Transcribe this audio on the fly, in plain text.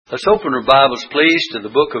Let's open our Bibles, please, to the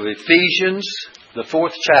book of Ephesians, the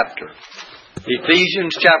 4th chapter.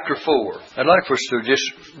 Ephesians chapter 4. I'd like for us to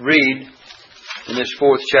just read in this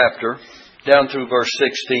 4th chapter, down through verse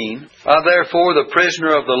 16. I therefore, the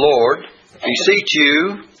prisoner of the Lord, beseech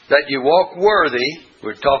you that you walk worthy.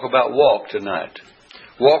 We'll talk about walk tonight.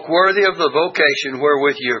 Walk worthy of the vocation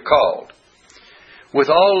wherewith you are called, with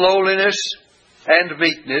all lowliness and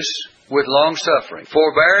meekness, with long-suffering,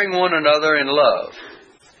 forbearing one another in love,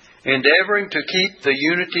 endeavoring to keep the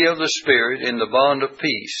unity of the Spirit in the bond of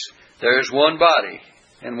peace. There is one body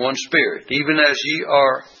and one Spirit, even as ye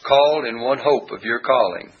are called in one hope of your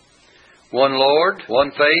calling. One Lord,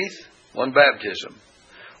 one faith, one baptism,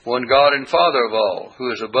 one God and Father of all,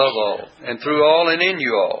 who is above all, and through all and in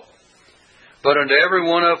you all. But unto every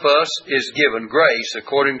one of us is given grace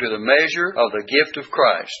according to the measure of the gift of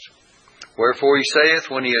Christ. Wherefore he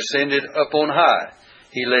saith, when he ascended up on high,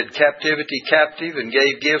 he led captivity captive and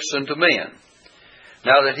gave gifts unto men.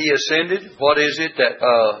 Now that he ascended, what is it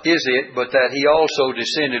but that he also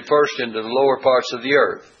descended first into the lower parts of the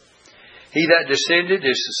earth? He that descended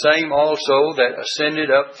is the same also that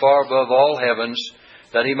ascended up far above all heavens,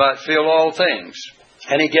 that he might fill all things.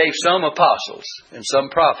 And he gave some apostles, and some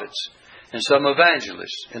prophets, and some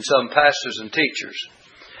evangelists, and some pastors and teachers,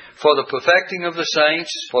 for the perfecting of the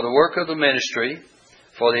saints, for the work of the ministry,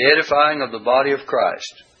 for the edifying of the body of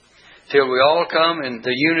Christ, till we all come in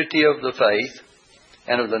the unity of the faith,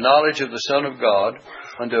 and of the knowledge of the Son of God,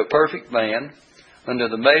 unto a perfect man, unto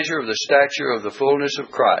the measure of the stature of the fullness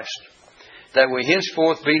of Christ, that we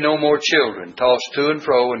henceforth be no more children, tossed to and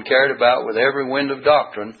fro, and carried about with every wind of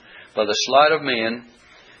doctrine, by the sleight of men,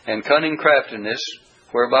 and cunning craftiness,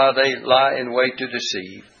 whereby they lie in wait to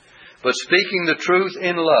deceive, but speaking the truth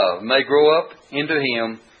in love, may grow up into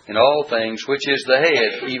Him in all things, which is the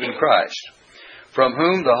head, even Christ, from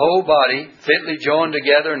whom the whole body, fitly joined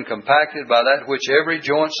together and compacted by that which every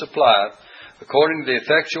joint supplieth, according to the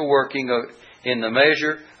effectual working in the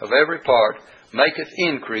measure of every part, maketh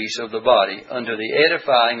increase of the body unto the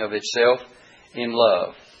edifying of itself in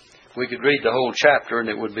love. We could read the whole chapter and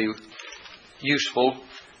it would be useful,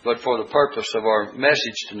 but for the purpose of our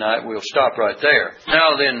message tonight, we'll stop right there.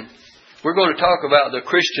 Now then, we're going to talk about the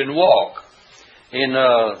Christian walk. In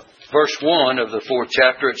verse 1 of the 4th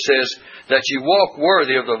chapter, it says that you walk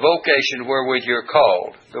worthy of the vocation wherewith you're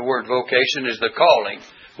called. The word vocation is the calling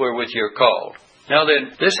wherewith you're called. Now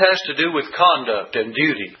then, this has to do with conduct and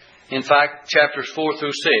duty. In fact, chapters 4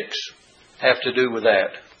 through 6 have to do with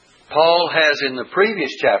that. Paul has in the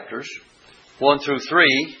previous chapters, 1 through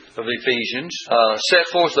 3 of Ephesians, set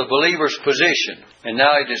forth the believer's position. And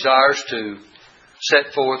now he desires to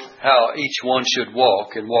set forth how each one should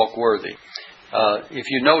walk and walk worthy. If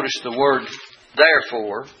you notice the word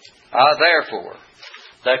therefore, I therefore,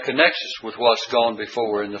 that connects us with what's gone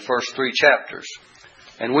before in the first 3 chapters.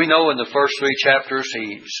 And we know in the first 3 chapters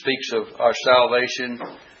he speaks of our salvation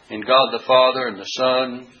in God the Father and the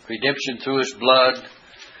Son, redemption through His blood,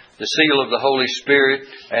 the seal of the Holy Spirit,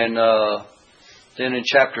 and then in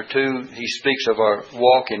chapter 2 he speaks of our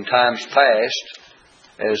walk in times past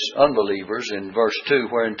as unbelievers in verse 2,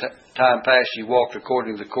 where in time past you walked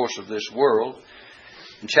according to the course of this world.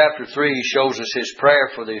 In chapter 3 he shows us his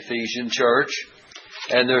prayer for the Ephesian church,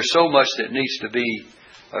 and there's so much that needs to be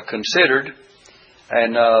considered.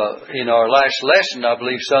 And in our last lesson, I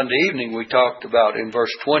believe Sunday evening, we talked about in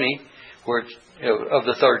verse 20 where of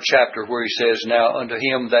the 3rd chapter, where he says, now unto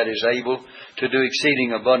Him that is able to do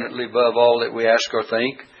exceeding abundantly above all that we ask or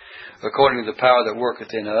think, according to the power that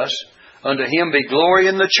worketh in us, unto Him be glory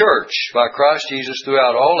in the church by Christ Jesus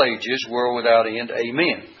throughout all ages, world without end.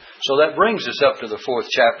 Amen. So that brings us up to the 4th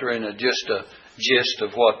chapter in just a gist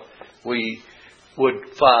of what we would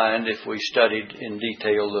find if we studied in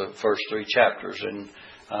detail the first 3 chapters. And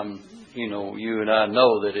you and I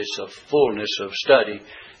know that it's a fullness of study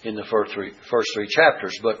in the first three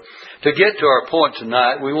chapters. But to get to our point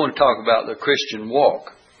tonight, we want to talk about the Christian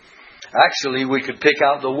walk. Actually, we could pick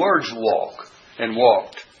out the words walk and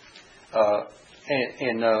walked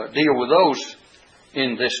and deal with those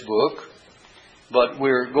in this book. But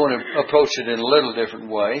we're going to approach it in a little different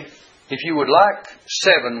way. If you would like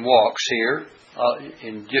 7 walks here,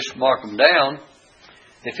 and just mark them down,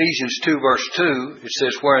 Ephesians 2 verse 2, it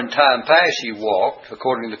says, where in time past you walked,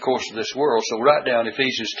 according to the course of this world. So write down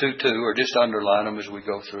Ephesians 2:2, or just underline them as we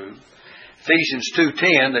go through. Ephesians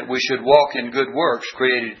 2:10, that we should walk in good works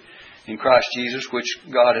created in Christ Jesus, which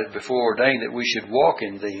God had before ordained that we should walk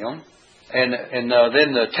in them. And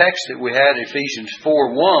then the text that we had, Ephesians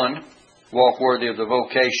 4:1, walk worthy of the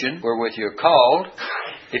vocation wherewith you're called.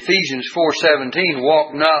 Ephesians 4:17,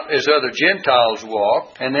 walk not as other Gentiles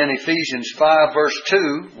walk. And then Ephesians 5 verse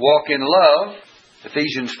 2, walk in love.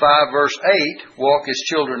 Ephesians 5 verse 8, walk as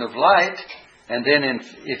children of light. And then in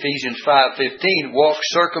Ephesians 5:15, walk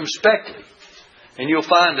circumspectly. And you'll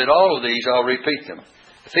find that all of these, I'll repeat them.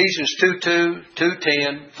 Ephesians 2:2,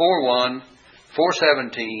 2:10, 4:1,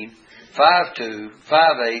 4:17, 5:2,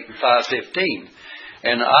 5:8, and 5:15.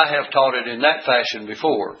 And I have taught it in that fashion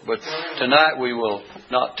before, but tonight we will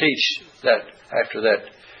not teach that after that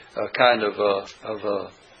kind of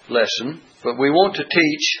a lesson. But we want to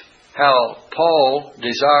teach how Paul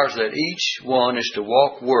desires that each one is to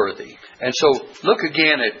walk worthy. And so look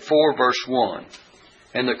again at 4 verse 1.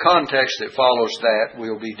 And the context that follows that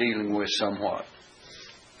we'll be dealing with somewhat.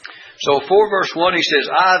 So 4 verse 1 he says,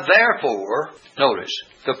 I therefore, notice,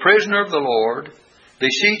 the prisoner of the Lord,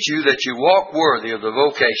 beseech you that you walk worthy of the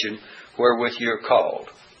vocation wherewith you are called.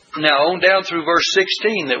 Now on down through verse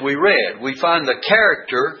 16 that we read, we find the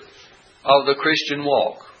character of the Christian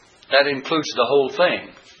walk. That includes the whole thing.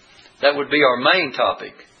 That would be our main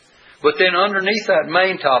topic. But then underneath that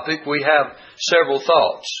main topic we have several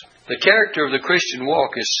thoughts. The character of the Christian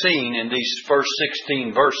walk is seen in these first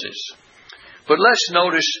 16 verses. But let's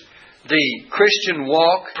notice the Christian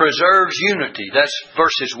walk preserves unity. That's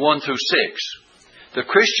verses 1 through 6. The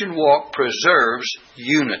Christian walk preserves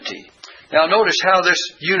unity. Now notice how this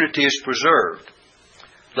unity is preserved.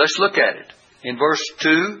 Let's look at it. In verse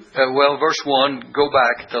 1, go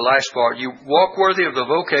back, the last part. You walk worthy of the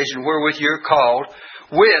vocation wherewith you're called,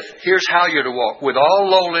 here's how you're to walk, with all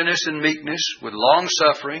lowliness and meekness, with long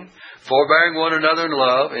suffering, forbearing one another in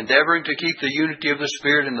love, endeavoring to keep the unity of the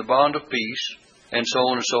Spirit in the bond of peace, and so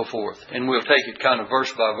on and so forth. And we'll take it kind of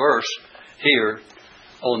verse by verse here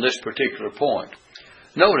on this particular point.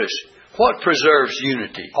 Notice, what preserves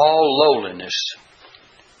unity? All lowliness.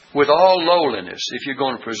 With all lowliness, if you're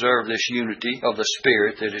going to preserve this unity of the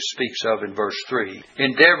Spirit that it speaks of in verse 3,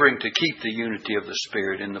 endeavoring to keep the unity of the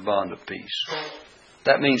Spirit in the bond of peace.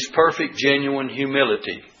 That means perfect, genuine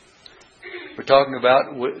humility. We're talking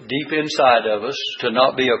about deep inside of us to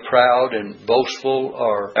not be a proud and boastful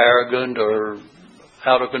or arrogant or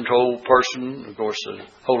out of control person. Of course, a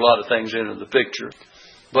whole lot of things enter the picture.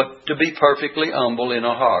 But to be perfectly humble in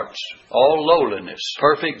our hearts. All lowliness.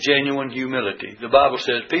 Perfect, genuine humility. The Bible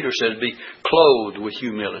says, Peter says, be clothed with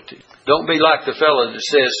humility. Don't be like the fellow that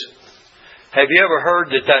says, have you ever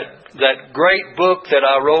heard that great book that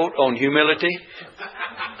I wrote on humility?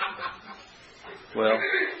 Well,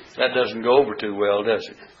 that doesn't go over too well, does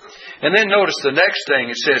it? And then notice the next thing.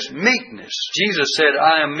 It says meekness. Jesus said,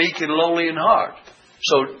 I am meek and lowly in heart.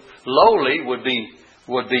 So lowly would be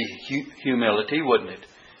humility, wouldn't it?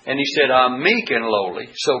 And he said, I'm meek and lowly.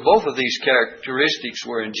 So both of these characteristics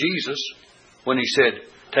were in Jesus when he said,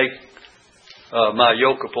 take my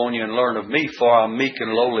yoke upon you and learn of me, for I'm meek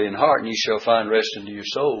and lowly in heart, and ye shall find rest unto your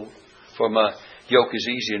soul. For my yoke is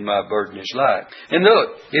easy and my burden is light. And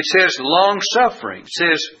look, it says long suffering. It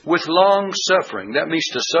says with long suffering. That means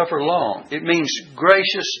to suffer long. It means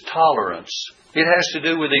gracious tolerance. It has to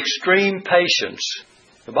do with extreme patience.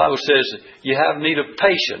 The Bible says you have need of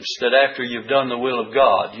patience that after you've done the will of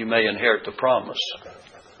God, you may inherit the promise.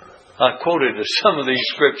 I quoted some of these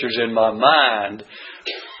scriptures in my mind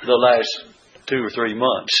the last 2 or 3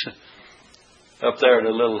 months. Up there in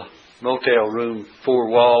a little motel room, 4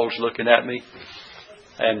 walls looking at me,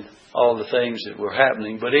 and all the things that were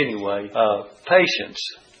happening. But anyway, patience.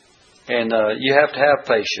 And you have to have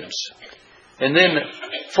patience. And then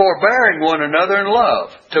forbearing one another in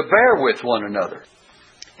love, to bear with one another.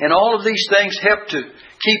 And all of these things help to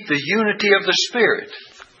keep the unity of the Spirit,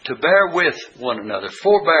 to bear with one another,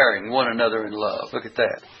 forbearing one another in love. Look at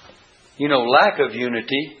that. You know, lack of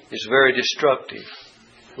unity is very destructive.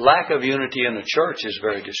 Lack of unity in the church is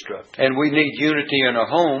very destructive. And we need unity in our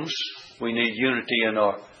homes. We need unity in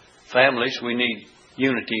our families. We need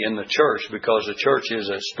unity in the church because the church is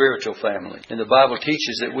a spiritual family. And the Bible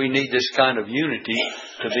teaches that we need this kind of unity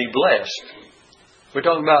to be blessed. We're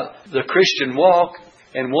talking about the Christian walk.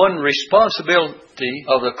 And one responsibility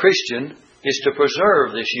of the Christian is to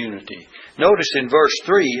preserve this unity. Notice in verse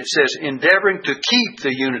 3 it says, endeavoring to keep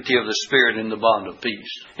the unity of the Spirit in the bond of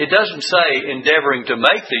peace. It doesn't say endeavoring to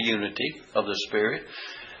make the unity of the Spirit.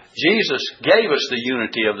 Jesus gave us the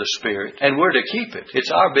unity of the Spirit, and we're to keep it.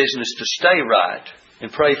 It's our business to stay right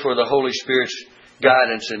and pray for the Holy Spirit's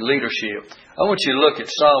guidance and leadership. I want you to look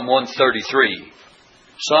at Psalm 133.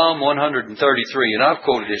 Psalm 133, and I've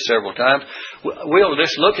quoted it several times. We'll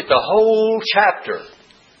just look at the whole chapter.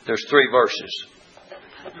 There's 3 verses.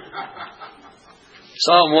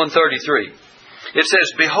 Psalm 133. It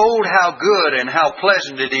says, behold how good and how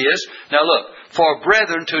pleasant it is. Now look, for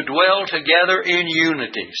brethren to dwell together in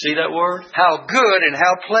unity. See that word? How good and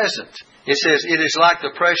how pleasant. It says, it is like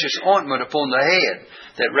the precious ointment upon the head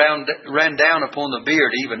that ran down upon the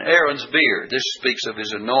beard, even Aaron's beard. This speaks of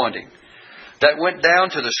his anointing. That went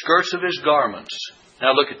down to the skirts of his garments.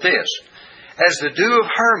 Now look at this. As the dew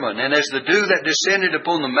of Hermon, and as the dew that descended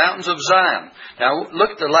upon the mountains of Zion. Now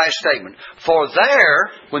look at the last statement. For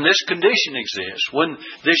there, when this condition exists, when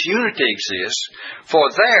this unity exists, for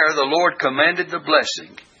there the Lord commanded the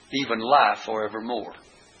blessing, even life forevermore.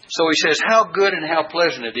 So he says, how good and how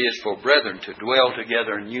pleasant it is for brethren to dwell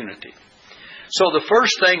together in unity. So the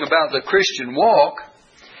first thing about the Christian walk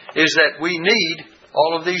is that we need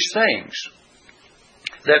all of these things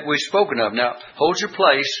that we've spoken of. Now, hold your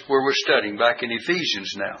place where we're studying, back in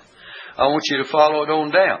Ephesians now. I want you to follow it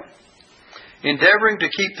on down. Endeavoring to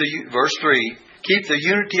keep verse 3, keep the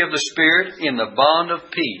unity of the Spirit in the bond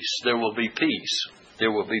of peace. There will be peace.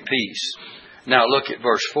 There will be peace. Now look at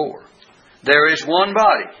verse 4. There is one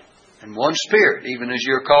body and one Spirit, even as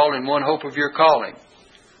you're called in one hope of your calling.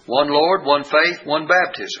 One Lord, one faith, one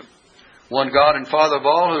baptism. One God and Father of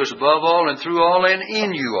all, who is above all and through all and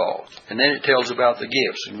in you all. And then it tells about the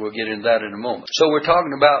gifts, and we'll get into that in a moment. So we're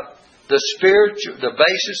talking about the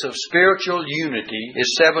basis of spiritual unity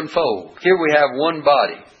is sevenfold. Here we have one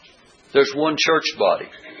body. There's one church body.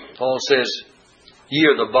 Paul says, ye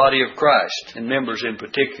are the body of Christ, and members in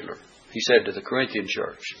particular. He said to the Corinthian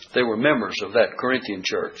church. They were members of that Corinthian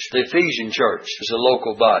church. The Ephesian church is a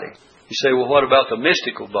local body. You say, well, what about the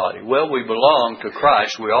mystical body? Well, we belong to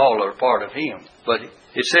Christ. We all are part of Him. But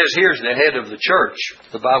it says here's the head of the church.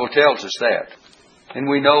 The Bible tells us that. And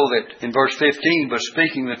we know that in verse 15, but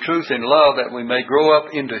speaking the truth in love, that we may grow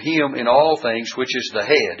up into Him in all things, which is the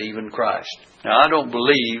head, even Christ. Now, I don't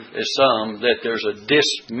believe, as some, that there's a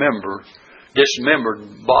dismembered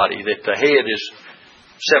body, that the head is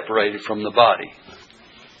separated from the body.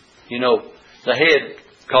 You know, the head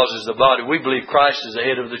causes the body. We believe Christ is the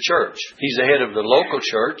head of the church. He's the head of the local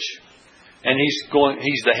church, and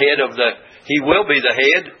He's the head of He will be the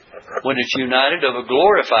head when it's united of a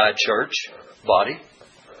glorified church body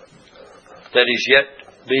that is yet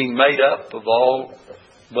being made up of all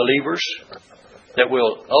believers that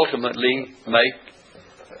will ultimately make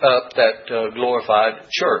up that glorified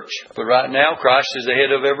church. But right now, Christ is the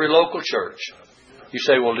head of every local church. You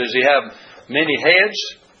say, well, does He have many heads?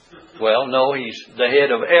 Well, no, He's the head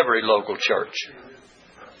of every local church.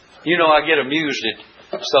 You know, I get amused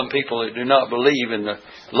at some people that do not believe in the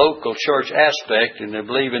local church aspect, and they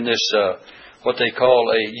believe in this, what they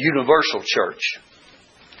call a universal church.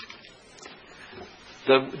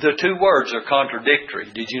 The two words are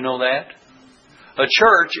contradictory. Did you know that? A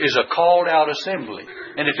church is a called out assembly.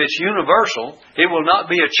 And if it's universal, it will not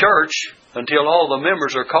be a church until all the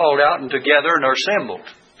members are called out and together and are assembled.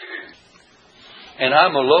 And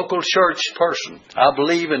I'm a local church person. I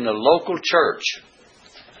believe in the local church.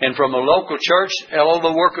 And from a local church, all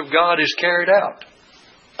the work of God is carried out.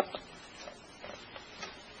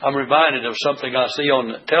 I'm reminded of something I see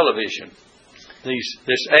on television.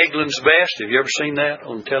 This Eggland's Best. Have you ever seen that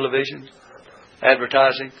on television?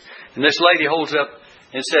 Advertising. And this lady holds up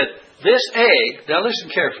and said, this egg, now listen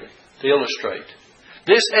carefully to illustrate.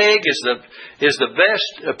 This egg is the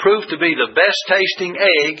best, proved to be the best tasting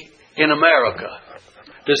egg in America.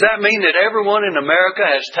 Does that mean that everyone in America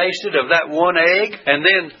has tasted of that one egg? And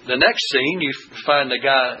then the next scene, you find the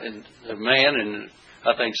guy and the man and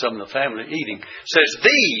I think some of the family eating, says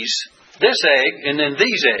this egg and then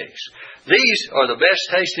these eggs. These are the best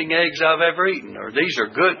tasting eggs I've ever eaten, or these are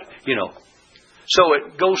good, you know. So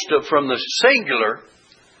it goes from the singular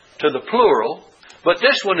to the plural, but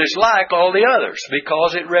this one is like all the others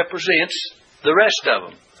because it represents the rest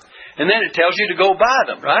of them. And then it tells you to go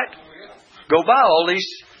buy them, right? Go buy all these,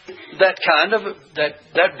 that kind of,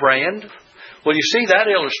 that brand. Well, you see, that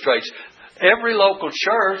illustrates every local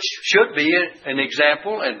church should be an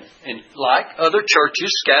example and like other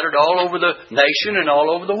churches scattered all over the nation and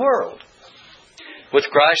all over the world, with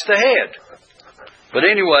Christ the head. But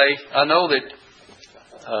anyway, I know that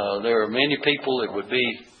there are many people that would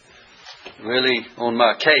be really on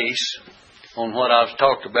my case on what I've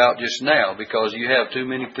talked about just now, because you have too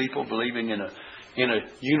many people believing in a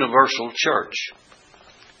universal church.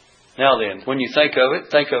 Now then, when you think of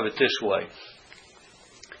it this way.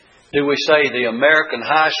 Do we say the American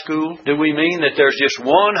high school? Do we mean that there's just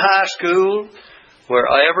one high school where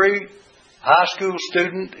every high school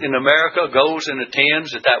student in America goes and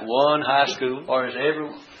attends at that one high school? Or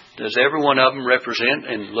does every one of them represent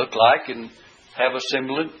and look like and have a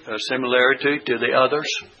similarity to the others?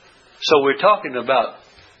 So we're talking about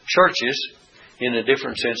churches in a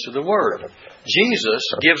different sense of the word. Jesus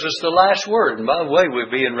gives us the last word. And by the way,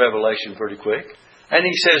 we'll be in Revelation pretty quick. And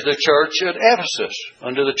He says the church at Ephesus.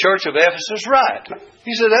 Unto the church of Ephesus write.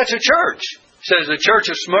 He said that's a church. He says the church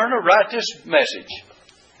of Smyrna, write this message.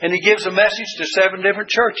 And He gives a message to 7 different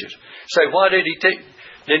churches. Say, why didn't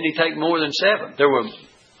He take more than 7? There were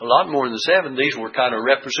a lot more than 7. These were kind of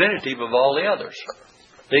representative of all the others.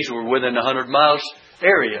 These were within 100 miles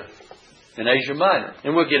area in Asia Minor.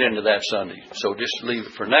 And we'll get into that Sunday. So just leave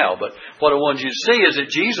it for now. But what I want you to see is that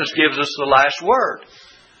Jesus gives us the last word.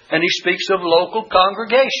 And He speaks of local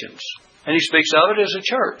congregations. And He speaks of it as a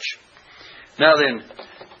church. Now then,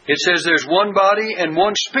 it says there's one body and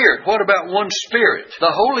one Spirit. What about one Spirit?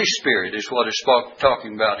 The Holy Spirit is what it's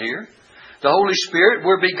talking about here. The Holy Spirit,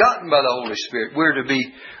 we're begotten by the Holy Spirit. We're to be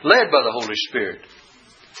led by the Holy Spirit.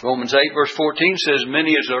 Romans 8 verse 14 says,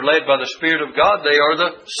 many as are led by the Spirit of God, they are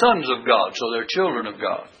the sons of God. So they're children of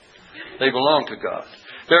God. They belong to God.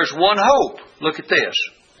 There's one hope. Look at this.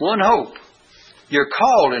 One hope. You're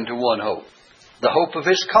called into one hope. The hope of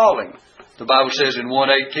His calling. The Bible says in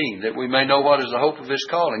 1:18 that we may know what is the hope of His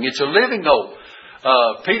calling. It's a living hope.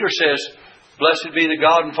 Peter says, blessed be the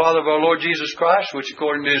God and Father of our Lord Jesus Christ, which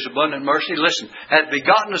according to His abundant mercy, listen, hath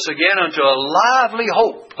begotten us again unto a lively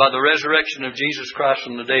hope by the resurrection of Jesus Christ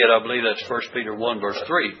from the dead. I believe that's 1 Peter 1 verse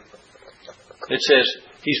 3. It says,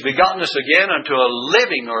 He's begotten us again unto a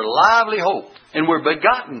living or lively hope. And we're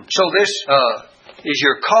begotten. So this is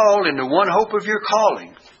your call into one hope of your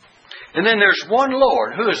calling. And then there's one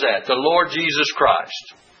Lord. Who is that? The Lord Jesus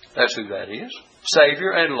Christ. That's who that is.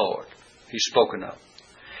 Savior and Lord. He's spoken of.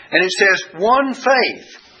 And it says, one faith,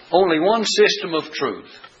 only one system of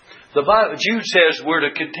truth. The Bible, Jude says we're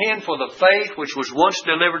to contend for the faith which was once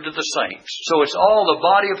delivered to the saints. So it's all the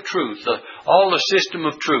body of truth, all the system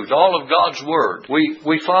of truth, all of God's Word.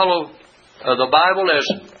 We follow the Bible as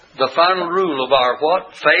the final rule of our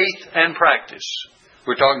what? Faith and practice.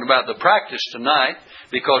 We're talking about the practice tonight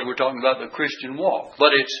because we're talking about the Christian walk.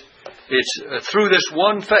 But it's through this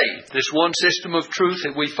one faith, this one system of truth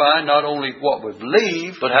that we find not only what we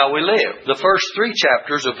believe, but how we live. The first 3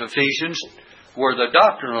 chapters of Ephesians were the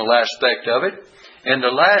doctrinal aspect of it. And the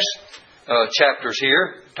last chapters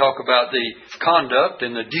here talk about the conduct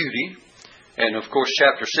and the duty. And of course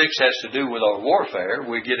chapter 6 has to do with our warfare.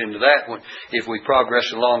 We'll get into that if we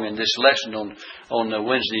progress along in this lesson on the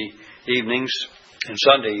Wednesday evenings and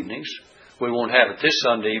Sunday evenings. We won't have it this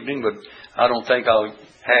Sunday evening, but I don't think I'll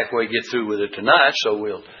halfway get through with it tonight, so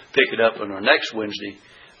we'll pick it up in our next Wednesday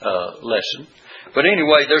lesson. But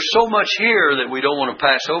anyway, there's so much here that we don't want to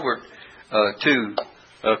pass over too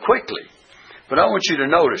quickly. But I want you to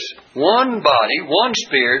notice, one body, one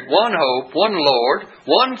Spirit, one hope, one Lord,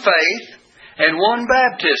 one faith, and one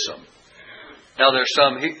baptism. Now there's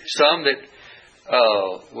some that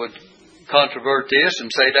would controvert this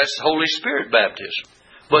and say that's Holy Spirit baptism.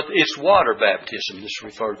 But it's water baptism that's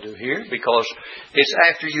referred to here because it's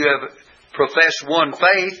after you have professed one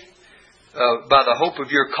faith by the hope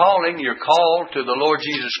of your calling. You're called to the Lord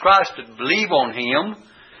Jesus Christ to believe on Him.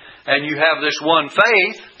 And you have this one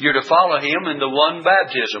faith. You're to follow Him in the one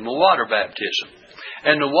baptism, the water baptism.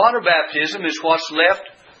 And the water baptism is what's left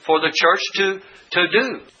for the church to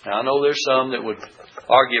do. Now I know there's some that would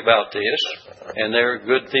argue about this. And they're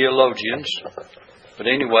good theologians. But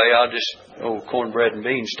anyway, I'll just, cornbread and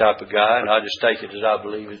beans type of guy, and I'll just take it as I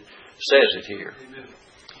believe it says it here.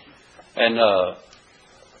 And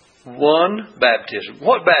one baptism.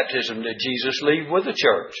 What baptism did Jesus leave with the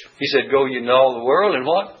church? He said, go ye into all the world and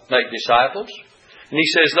what? Make disciples. And He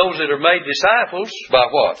says those that are made disciples by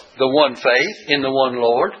what? The one faith in the one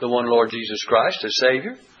Lord Jesus Christ as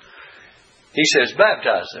Savior. He says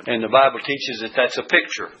baptize them. And the Bible teaches that that's a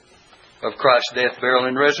picture of Christ's death, burial,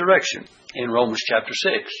 and resurrection in Romans chapter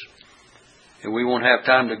 6. And we won't have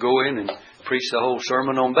time to go in and preach the whole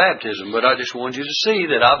sermon on baptism, but I just want you to see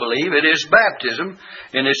that I believe it is baptism,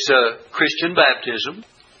 and it's a Christian baptism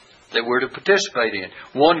that we're to participate in.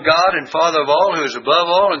 One God and Father of all, who is above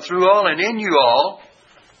all and through all and in you all.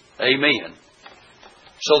 Amen.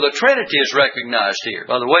 So the Trinity is recognized here.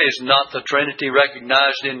 By the way, is not the Trinity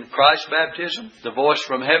recognized in Christ's baptism? The voice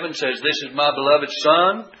from heaven says, this is my beloved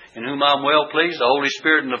Son, in whom I am well pleased. The Holy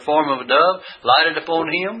Spirit in the form of a dove lighted upon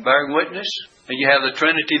Him, bearing witness. And you have the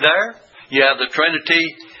Trinity there. You have the Trinity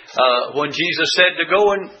when Jesus said to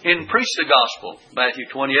go and preach the gospel. Matthew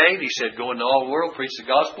 28, He said, go into all the world, preach the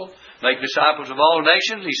gospel, make disciples of all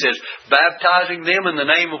nations. He says, baptizing them in the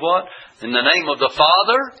name of what? In the name of the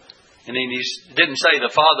Father. And then He didn't say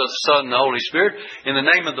the Father, the Son, and the Holy Spirit. In the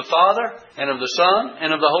name of the Father, and of the Son,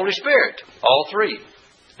 and of the Holy Spirit. All three.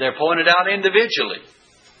 They're pointed out individually.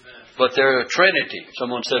 but they're a Trinity.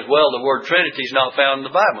 Someone says, well, the word Trinity is not found in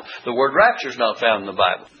the Bible. The word rapture is not found in the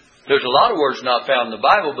Bible. There's a lot of words not found in the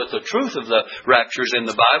Bible, but the truth of the rapture is in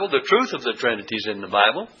the Bible. The truth of the Trinity is in the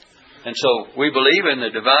Bible. And so we believe in the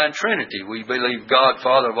divine Trinity. We believe God,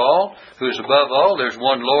 Father of all, who is above all. There's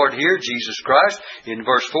one Lord here, Jesus Christ. In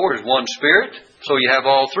verse 4 is one Spirit. So you have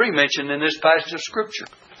all three mentioned in this passage of Scripture.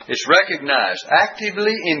 It's recognized,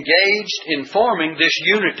 actively engaged in forming this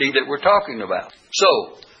unity that we're talking about.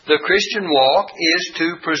 So, the Christian walk is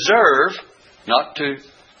to preserve, not to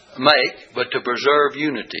make, but to preserve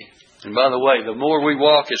unity. And by the way, the more we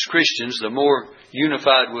walk as Christians, the more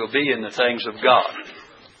unified we'll be in the things of God.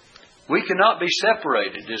 We cannot be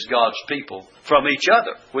separated as God's people from each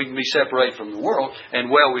other. We can be separated from the world, and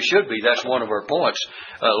well, we should be. That's one of our points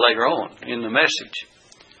later on in the message.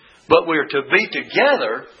 But we're to be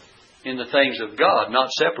together in the things of God, not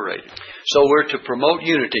separated. So we're to promote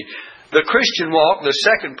unity. The Christian walk, the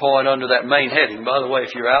second point under that main heading, by the way,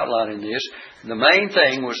 if you're outlining this, the main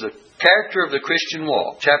thing was the character of the Christian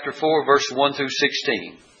walk, chapter 4, verse 1 through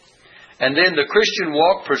 16. And then the Christian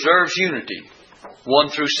walk preserves unity, 1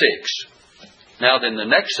 through 6. Now then the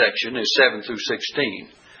next section is 7 through 16.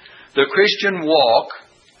 The Christian walk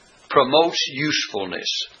promotes usefulness.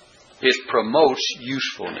 It promotes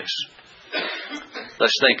usefulness.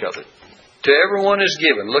 Let's think of it. To everyone is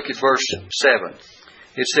given, look at verse 7.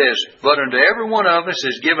 It says, but unto every one of us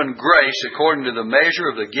is given grace according to the measure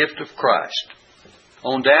of the gift of Christ.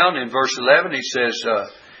 On down in verse 11 he says,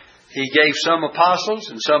 He gave some apostles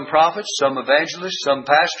and some prophets, some evangelists, some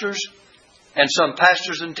pastors, and some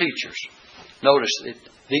pastors and teachers. Notice that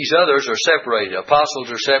these others are separated.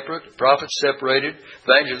 Apostles are separate, prophets separated,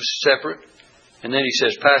 evangelists separate, and then he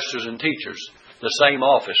says pastors and teachers. The same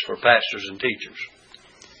office for pastors and teachers.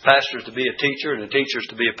 Pastors to be a teacher and a teacher is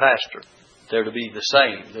to be a pastor. They're to be the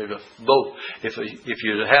same. They're to both. If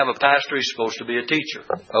you have a pastor, he's supposed to be a teacher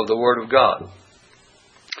of the Word of God.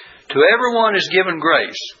 To everyone is given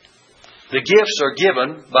grace. The gifts are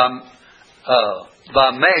given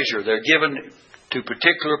by measure. They're given to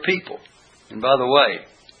particular people. And by the way,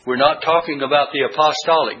 we're not talking about the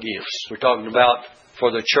apostolic gifts. We're talking about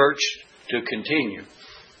for the church to continue.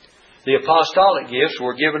 The apostolic gifts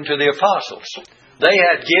were given to the apostles. They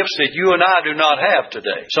had gifts that you and I do not have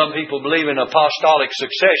today. Some people believe in apostolic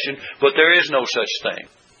succession, but there is no such thing.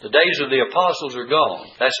 The days of the apostles are gone.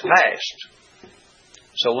 That's past.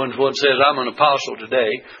 So when one says, I'm an apostle today,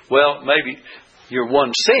 well, maybe you're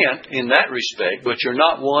one sent in that respect, but you're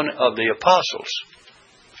not one of the apostles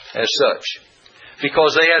as such.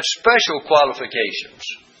 Because they had special qualifications.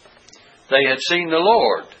 They had seen the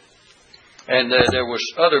Lord. And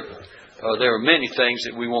there were many things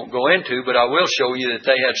that we won't go into, but I will show you that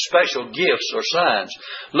they had special gifts or signs.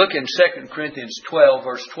 Look in 2 Corinthians 12,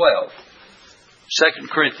 verse 12. 2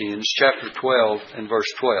 Corinthians chapter 12 and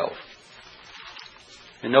verse 12.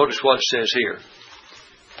 And notice what it says here.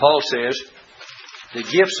 Paul says, the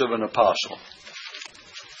gifts of an apostle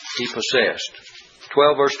he possessed.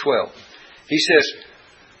 12 verse 12. He says,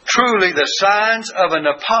 truly the signs of an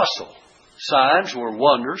apostle. Signs were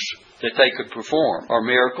wonders that they could perform, or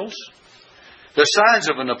miracles. The signs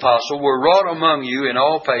of an apostle were wrought among you in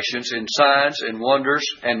all patience, in signs and wonders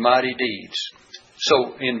and mighty deeds.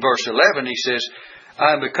 So in verse 11 he says,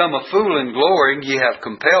 I am become a fool in glorying, ye have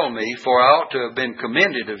compelled me, for I ought to have been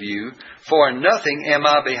commended of you. For in nothing am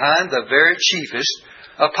I behind the very chiefest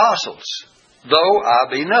apostles, though I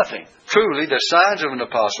be nothing. Truly the signs of an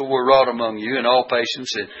apostle were wrought among you in all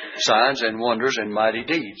patience and signs and wonders and mighty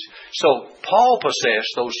deeds. So Paul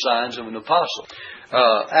possessed those signs of an apostle.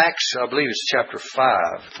 Acts, I believe it's chapter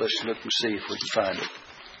 5. Let's look and see if we can find it.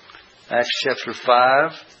 Acts chapter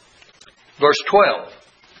 5, verse 12.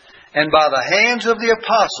 And by the hands of the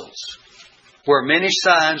apostles were many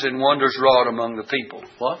signs and wonders wrought among the people.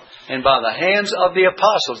 What? And by the hands of the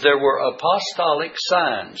apostles there were apostolic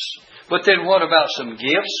signs. But then what about some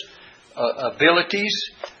gifts,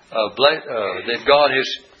 abilities that God has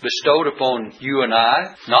bestowed upon you and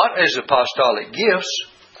I? Not as apostolic gifts,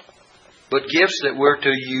 but gifts that we're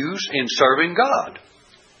to use in serving God.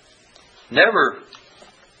 Never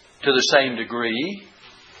to the same degree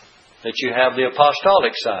that you have the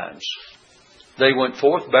apostolic signs. They went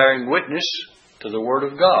forth bearing witness to the Word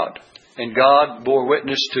of God. And God bore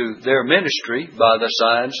witness to their ministry by the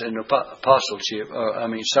signs and apostleship.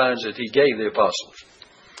 Signs that He gave the apostles.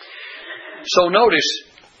 So notice,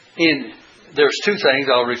 there's two things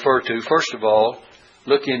I'll refer to. First of all,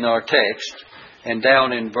 look in our text and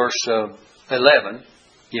down in verse 11.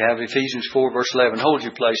 You have Ephesians 4 verse 11. Hold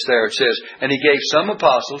your place there. It says, and He gave some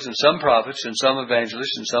apostles and some prophets and some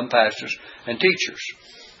evangelists and some pastors and teachers.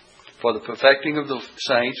 for the perfecting of the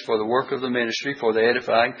saints, for the work of the ministry, for the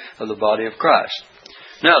edifying of the body of Christ.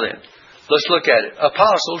 Now then, let's look at it.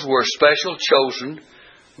 Apostles were a special chosen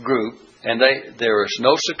group, and there is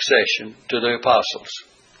no succession to the apostles.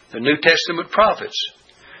 The New Testament prophets,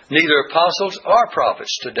 neither apostles or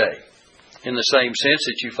prophets today, in the same sense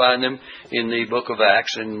that you find them in the book of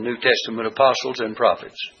Acts and New Testament apostles and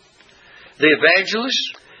prophets. The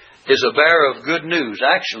evangelist is a bearer of good news.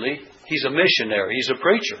 Actually, he's a missionary. He's a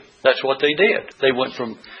preacher. That's what they did. They went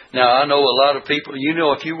from... Now, I know a lot of people...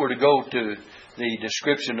 if you were to go to the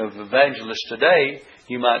description of evangelists today,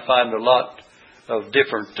 you might find a lot of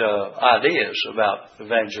different ideas about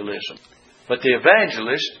evangelism. But the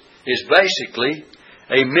evangelist is basically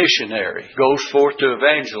a missionary. Goes forth to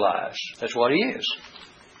evangelize. That's what he is.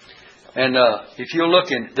 And if you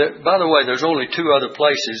look in... by the way, there's only two other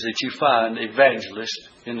places that you find evangelists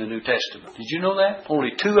in the New Testament. Did you know that?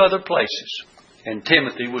 Only two other places. And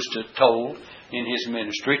Timothy was told in his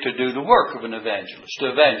ministry to do the work of an evangelist,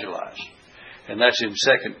 to evangelize. And that's in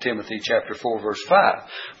 2 Timothy chapter 4, verse 5.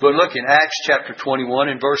 But look in Acts chapter 21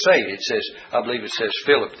 and verse 8. It says, I believe it says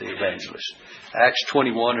Philip the evangelist. Acts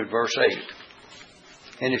 21 and verse 8.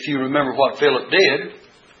 And if you remember what Philip did,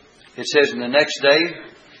 it says, and the next day,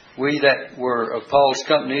 we that were of Paul's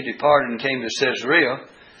company departed and came to Caesarea,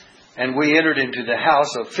 and we entered into the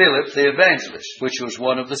house of Philip the evangelist, which was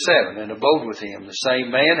one of the 7, and abode with him. The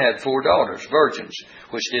same man had 4 daughters, virgins,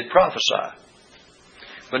 which did prophesy.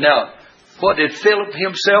 But now, what did Philip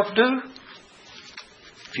himself do?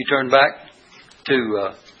 If you turn back to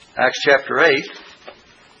Acts chapter 8,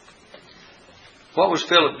 what was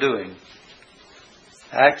Philip doing?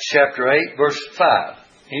 Acts chapter 8, verse 5.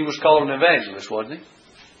 He was called an evangelist, wasn't he?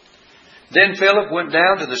 Then Philip went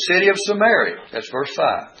down to the city of Samaria, that's verse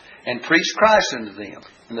 5, and preached Christ unto them.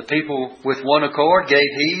 And the people with one accord gave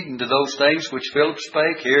heed unto those things which Philip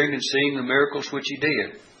spake, hearing and seeing the miracles which he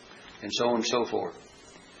did, and so on and so forth.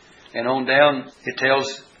 And on down, it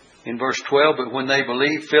tells in verse 12, but when they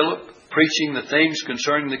believed Philip, preaching the things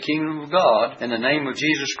concerning the kingdom of God, in the name of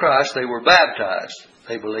Jesus Christ, they were baptized.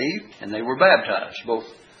 They believed, and they were baptized, both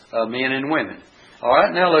men and women. All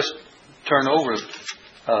right, now let's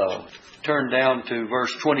turn down to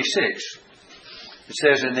verse 26. It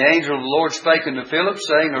says, and the angel of the Lord spake unto Philip,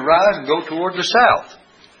 saying, arise and go toward the south,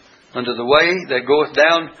 unto the way that goeth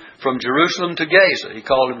down from Jerusalem to Gaza. He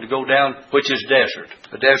called him to go down, which is desert,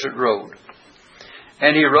 a desert road.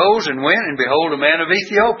 And he arose and went, and behold, a man of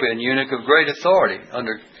Ethiopia, an eunuch of great authority,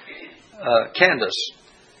 under Candace,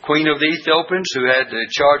 queen of the Ethiopians, who had the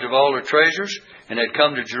charge of all her treasures, and had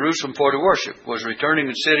come to Jerusalem for to worship, was returning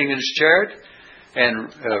and sitting in his chariot,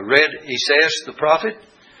 and read Esaias the prophet.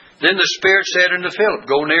 Then the Spirit said unto Philip,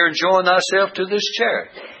 go near and join thyself to this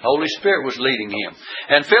chariot. The Holy Spirit was leading him.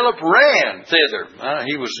 And Philip ran thither.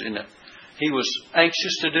 He was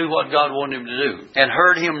anxious to do what God wanted him to do. And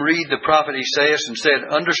heard him read the prophet Esaias, and said,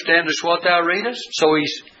 understandest what thou readest? So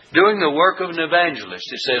he's doing the work of an evangelist.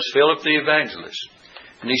 It says Philip the evangelist.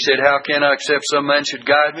 And he said, how can I except some man should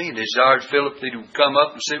guide me? And desired Philip that he would come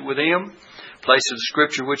up and sit with him. Place of the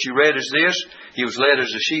scripture which he read is this: he was led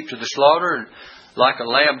as a sheep to the slaughter, and like a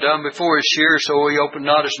lamb dumb before his shearer, so he opened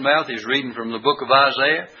not his mouth. He's reading from the book of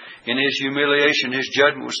Isaiah. In his humiliation his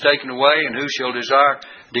judgment was taken away, and who shall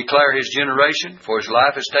declare his generation? For his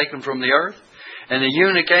life is taken from the earth. And the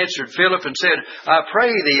eunuch answered Philip and said, I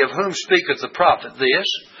pray thee, of whom speaketh the prophet this?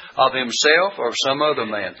 Of himself or of some other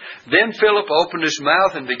man? Then Philip opened his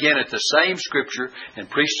mouth and began at the same scripture, and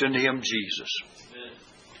preached unto him Jesus.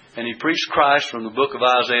 And he preached Christ from the book of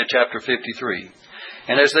Isaiah chapter 53.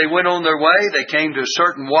 And as they went on their way, they came to a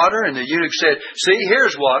certain water, and the eunuch said, see,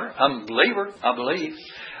 here's water. I'm a believer, I believe.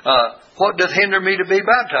 What doth hinder me to be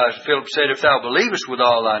baptized? Philip said, if thou believest with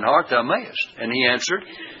all thine heart, thou mayest. And he answered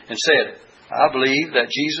and said, I believe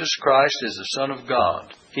that Jesus Christ is the Son of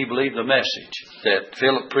God. He believed the message that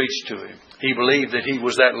Philip preached to him. He believed that he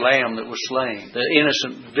was that lamb that was slain, the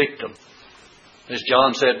innocent victim. As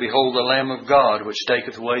John said, behold the Lamb of God, which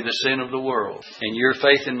taketh away the sin of the world. And your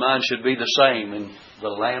faith and mine should be the same in the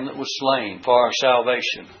Lamb that was slain for our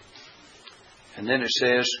salvation. And then it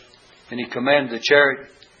says, and he commanded the chariot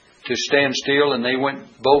to stand still, and they went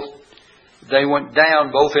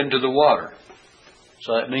down both into the water.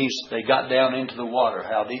 So that means they got down into the water.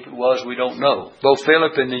 How deep it was, we don't know. Both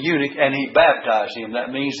Philip and the eunuch, and he baptized him.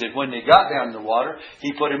 That means that when they got down in the water,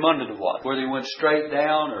 he put him under the water. Whether he went straight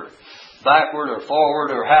down or backward or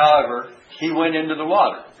forward or however, he went into the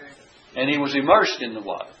water. And he was immersed in the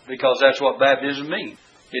water, because that's what baptism means.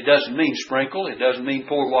 It doesn't mean sprinkle. It doesn't mean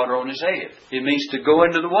pour water on his head. It means to go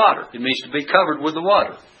into the water. It means to be covered with the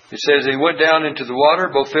water. It says they went down into the water,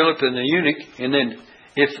 both Philip and the eunuch. And then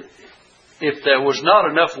if if there was not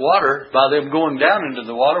enough water by them going down into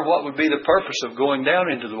the water, what would be the purpose of going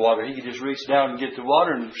down into the water? He could just reach down and get the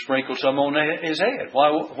water and sprinkle some on his head.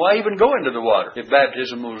 Why even go into the water if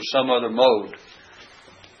baptism was some other mode?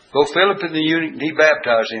 Go Philip and the eunuch, he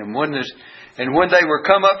baptized him. And when they were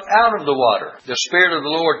come up out of the water, the Spirit of the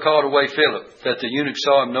Lord called away Philip, that the eunuch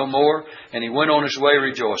saw him no more, and he went on his way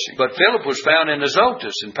rejoicing. But Philip was found in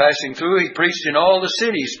Azotus, and passing through, he preached in all the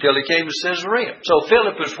cities till he came to Caesarea. So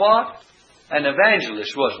Philip was what? An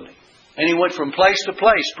evangelist, wasn't he? And he went from place to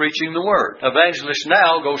place preaching the Word. Evangelist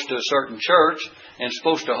now goes to a certain church and is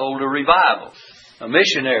supposed to hold a revival. A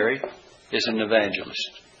missionary is an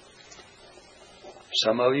evangelist.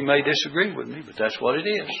 Some of you may disagree with me, but that's what it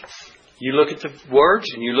is. You look at the words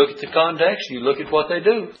and you look at the context, you look at what they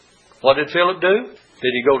do. What did Philip do?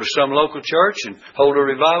 Did he go to some local church and hold a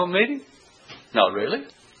revival meeting? Not really.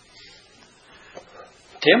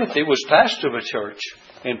 Timothy was pastor of a church,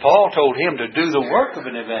 and Paul told him to do the work of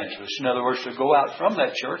an evangelist. In other words, to go out from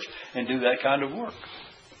that church and do that kind of work.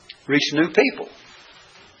 Reach new people.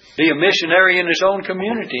 Be a missionary in his own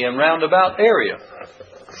community and roundabout area.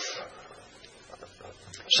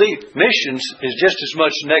 See, missions is just as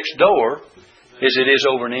much next door as it is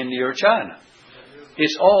over in India or China.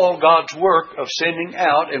 It's all God's work of sending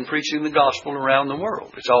out and preaching the gospel around the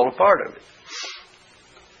world. It's all a part of it.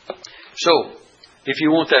 So, if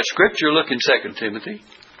you want that scripture, look in 2 Timothy,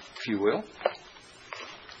 if you will.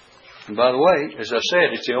 And by the way, as I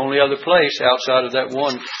said, it's the only other place outside of that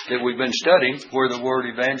one that we've been studying where the word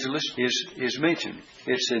evangelist is mentioned.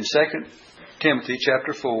 It's in 2 Timothy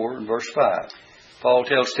chapter 4 and verse 5. Paul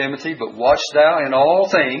tells Timothy, "But watch thou in all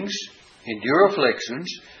things, endure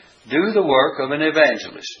afflictions, do the work of an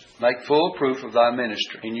evangelist, make full proof of thy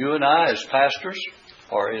ministry." And you and I as pastors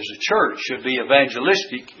or as a church should be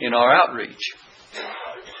evangelistic in our outreach.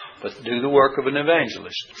 But do the work of an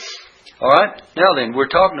evangelist. All right? Now then, we're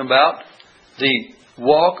talking about the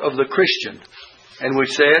walk of the Christian. And we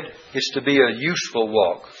said it's to be a useful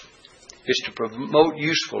walk. It's to promote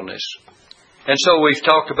usefulness. And so we've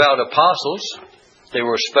talked about apostles. They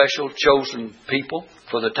were special chosen people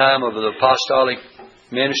for the time of the apostolic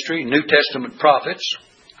ministry. New Testament prophets.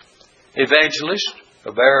 Evangelist,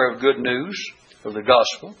 a bearer of good news of the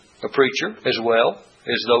gospel. A preacher as well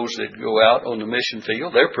as those that go out on the mission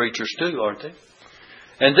field. They're preachers too, aren't they?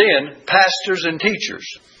 And then pastors and teachers.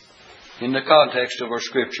 In the context of our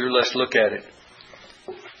scripture, let's look at it.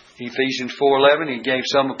 Ephesians 4:11, he gave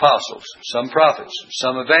some apostles, some prophets,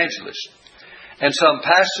 some evangelists, and some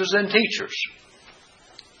pastors and teachers.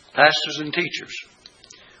 Pastors and teachers.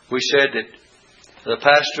 We said that the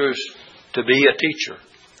pastor is to be a teacher.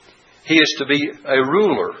 He is to be a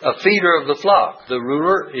ruler, a feeder of the flock. The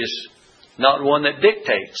ruler is not one that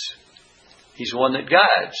dictates. He's one that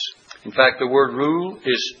guides. In fact, the word rule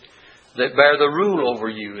is that bear the rule over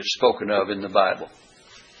you is spoken of in the Bible.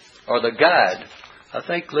 Or the guide. I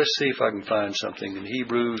think, let's see if I can find something in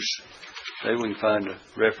Hebrews. Maybe we can find a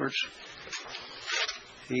reference.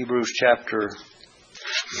 Hebrews chapter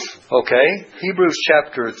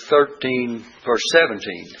 13, verse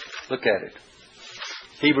 17. Look at it.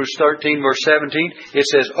 Hebrews 13, verse 17. It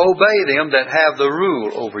says, "Obey them that have the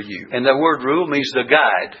rule over you." And the word rule means the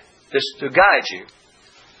guide. It's to guide you.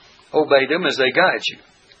 Obey them as they guide you.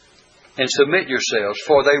 And submit yourselves,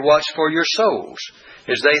 for they watch for your souls,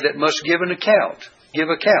 as they that must give account,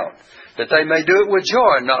 that they may do it with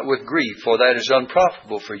joy and not with grief, for that is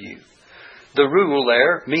unprofitable for you. The rule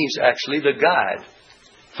there means actually the guide.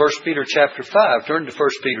 1 Peter chapter 5. Turn to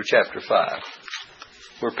 1 Peter chapter 5,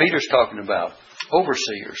 where Peter's talking about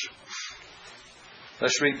overseers.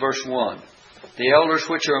 Let's read verse 1. "The elders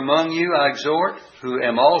which are among you I exhort, who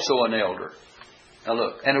am also an elder." Now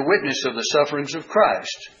look. "And a witness of the sufferings of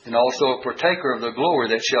Christ, and also a partaker of the glory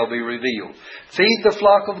that shall be revealed. Feed the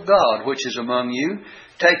flock of God which is among you,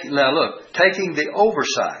 taking the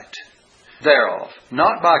oversight thereof,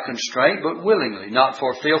 not by constraint, but willingly, not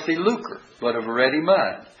for filthy lucre, but of a ready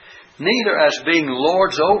mind. Neither as being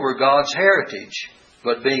lords over God's heritage,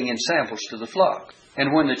 but being ensamples to the flock.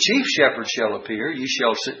 And when the chief shepherd shall appear, ye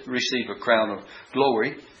shall receive a crown of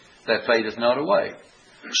glory that fadeth not away."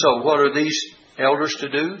 So what are these elders to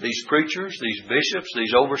do? These preachers, these bishops,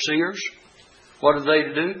 these overseers? What are they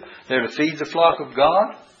to do? They're to feed the flock of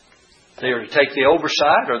God. They are to take the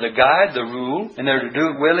oversight or the guide, the rule, and they're to do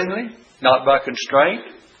it willingly, not by constraint.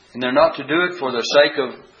 And they're not to do it for the sake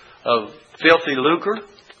of filthy lucre,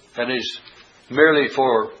 that is merely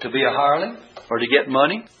to be a hireling or to get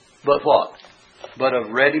money. But what? But of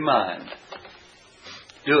ready mind.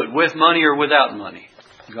 Do it with money or without money.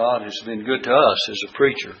 God has been good to us as a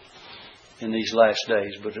preacher in these last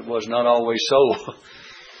days, but it was not always so.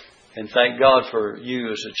 And thank God for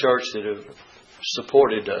you as a church that have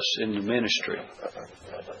supported us in the ministry.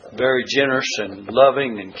 Very generous and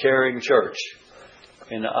loving and caring church.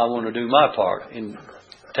 And I want to do my part in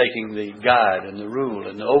taking the guide and the rule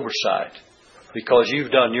and the oversight, because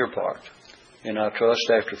you've done your part. And I trust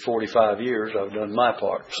after 45 years I've done my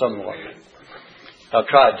part somewhat. I've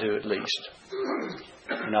tried to, at least.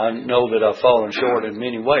 And I know that I've fallen short in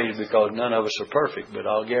many ways because none of us are perfect. But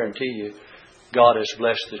I'll guarantee you, God has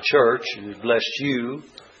blessed the church and He's blessed you,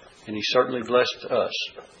 and He certainly blessed us.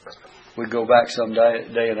 We go back some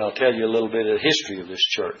day and I'll tell you a little bit of the history of this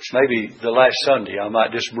church. Maybe the last Sunday I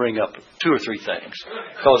might just bring up 2 or 3 things.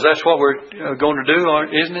 Because that's what we're going to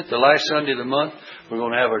do, isn't it? The last Sunday of the month, we're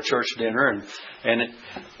going to have our church dinner. And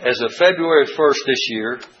as of February 1st this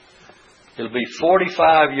year, it'll be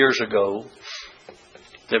 45 years ago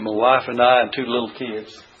that my wife and I and 2 little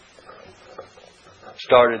kids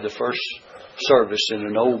started the first service in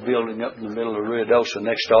an old building up in the middle of Ruidoso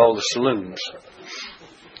next to all the saloons.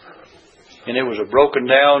 And it was a broken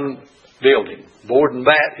down building. Board and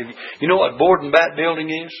bat. You know what board and bat building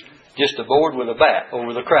is? Just a board with a bat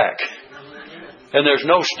over the crack. And there's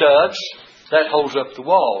no studs. That holds up the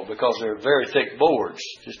wall because they're very thick boards.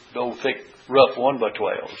 Just old thick rough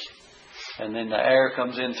 1x12s. And then the air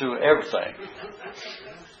comes in through everything.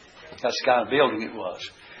 That's the kind of building it was.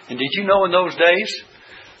 And did you know in those days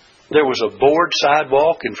there was a board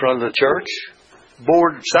sidewalk in front of the church?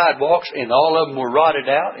 Board sidewalks, and all of them were rotted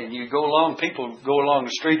out, and you go along, people go along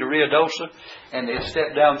the street of Ruidoso, and they'd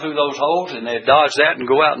step down through those holes, and they'd dodge that and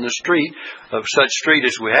go out in the street, of such street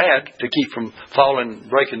as we had, to keep from falling,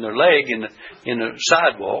 breaking their leg in the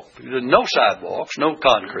sidewalk. There's no sidewalks, no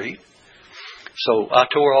concrete. So I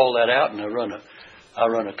tore all that out, and I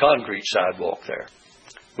run a concrete sidewalk there.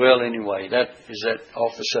 Well, anyway, that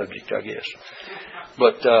off the subject, I guess.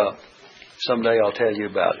 But someday I'll tell you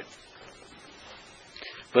about it.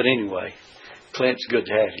 But anyway, Clint's good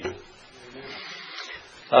to have you.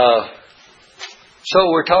 So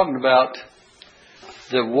we're talking about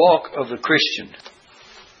the walk of the Christian.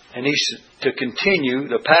 And he's to continue,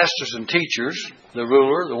 the pastors and teachers, the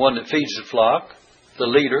ruler, the one that feeds the flock, the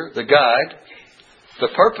leader, the guide. The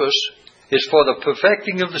purpose is for the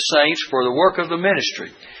perfecting of the saints, for the work of the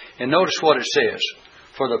ministry. And notice what it says.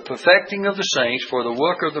 For the perfecting of the saints, for the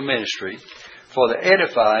work of the ministry, for the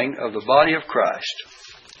edifying of the body of Christ.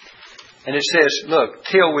 And it says, look,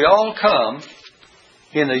 till we all come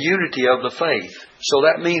in the unity of the faith. So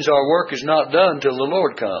that means our work is not done till the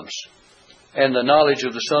Lord comes. And the knowledge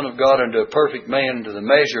of the Son of God unto a perfect man, to the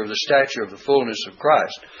measure of the stature of the fullness of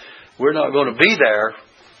Christ. We're not going to be there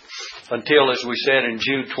until, as we said in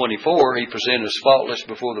Jude 24, He presents us faultless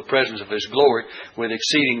before the presence of His glory with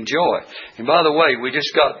exceeding joy. And by the way, we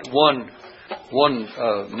just got one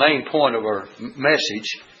main point of our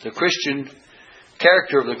message. The Christian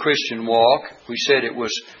character of the Christian walk. We said it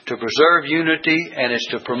was to preserve unity and it's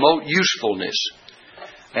to promote usefulness.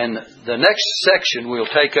 And the next section we'll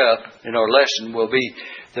take up in our lesson will be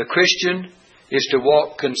the Christian is to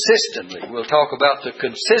walk consistently. We'll talk about the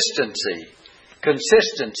consistency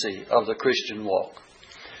of the Christian walk.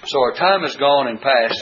 So our time has gone and passed.